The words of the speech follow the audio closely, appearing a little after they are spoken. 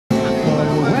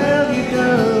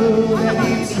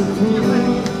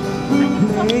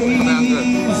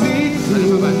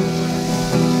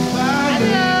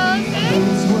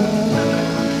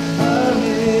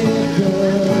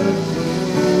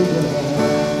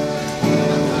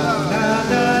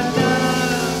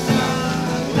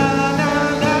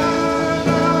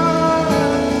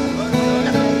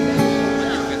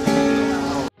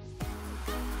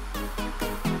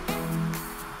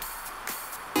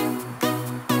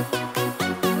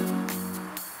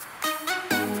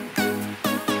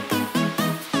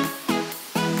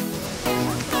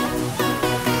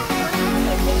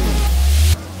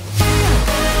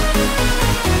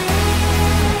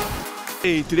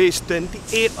Hey, today is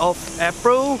 28th of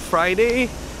April, Friday,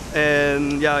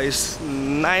 and yeah, it's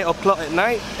 9 o'clock at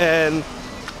night, and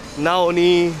now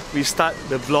only we start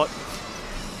the vlog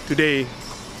today.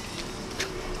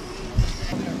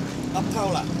 Uptown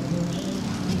lah.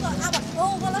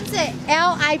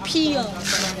 LIP.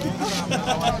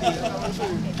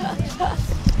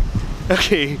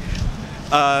 Okay,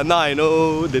 now I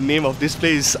know the name of this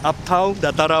place, Uptown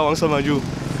Dataran Wangsa Maju.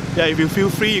 Yeah, if you feel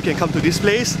free, you can come to this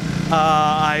place.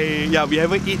 We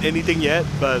haven't eaten anything yet,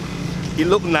 but it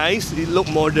looked nice, it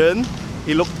looked modern,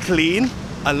 it looked clean.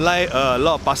 Unlike a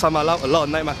lot of pasar malam, a lot of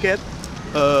night market.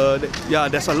 Yeah,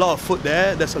 there's a lot of food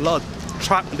there. There's a lot of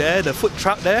truck there, the food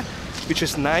truck there, which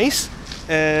is nice.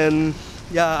 And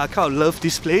yeah, I kind of love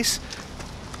this place.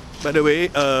 By the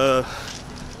way,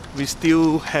 we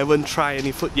still haven't tried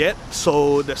any food yet,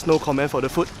 so there's no comment for the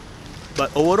food.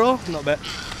 But overall, not bad.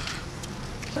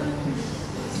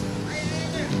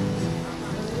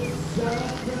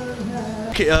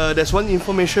 Okay, there's one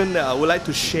information that I would like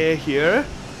to share here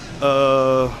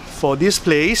for this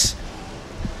place.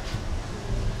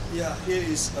 Yeah, here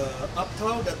is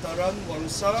Uptown Dataran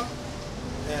Wangsa,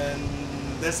 and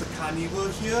there's a carnival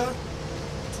here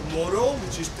tomorrow,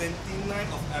 which is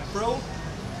 29th of April,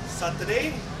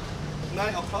 Saturday,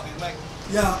 9 o'clock at night.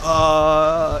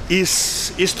 Yeah,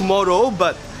 it's tomorrow,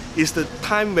 but it's the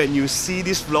time when you see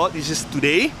this vlog. This is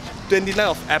today,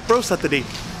 29th of April, Saturday.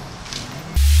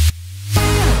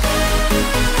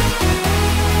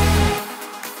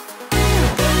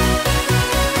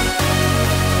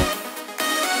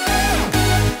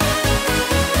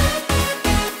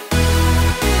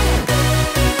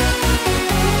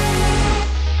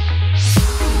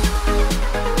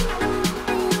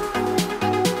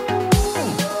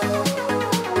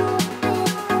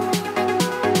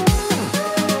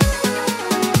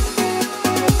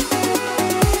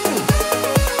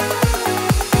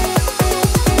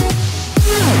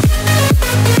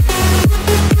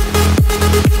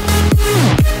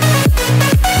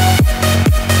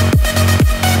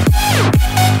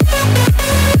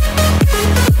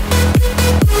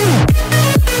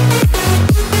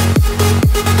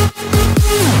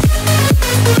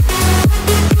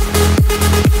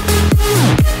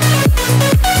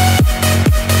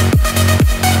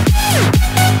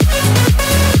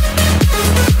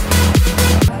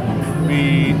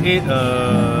 Ate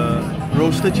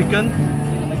roasted chicken.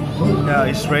 Yeah,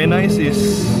 it's very nice.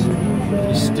 It's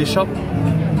this shop.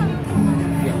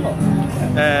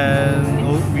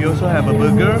 And we also have a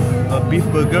burger, a beef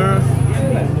burger,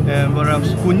 and what else?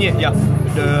 Kunyit, yeah,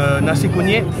 the nasi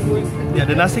kunyit. Yeah,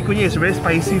 the nasi kunyit is very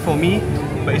spicy for me,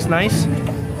 but it's nice.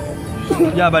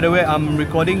 Yeah, by the way, I'm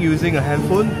recording using a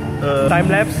handphone, time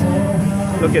lapse.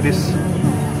 Look at this.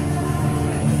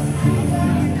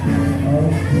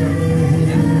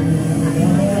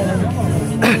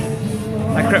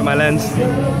 I cracked my lens.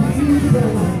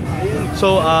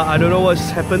 So I don't know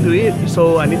what's happened to it,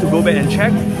 so I need to go back and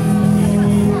check.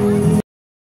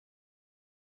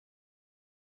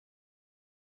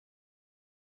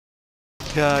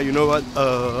 Yeah, you know what?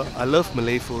 I love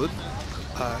Malay food.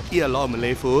 I eat a lot of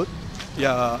Malay food.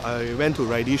 Yeah, I went to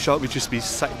Ridy shop, which is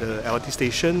beside the LRT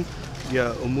station.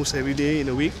 Yeah, almost every day in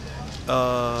a week.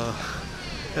 Yeah,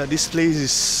 this place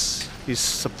is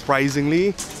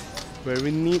surprisingly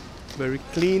very neat, very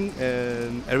clean,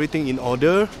 and everything in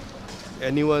order.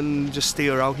 Anyone just stay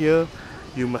around here,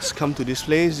 you must come to this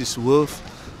place. It's worth.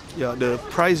 Yeah, the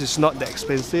price is not that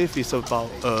expensive. It's about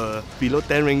below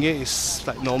 10 ringgit. It's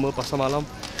like normal pasar malam.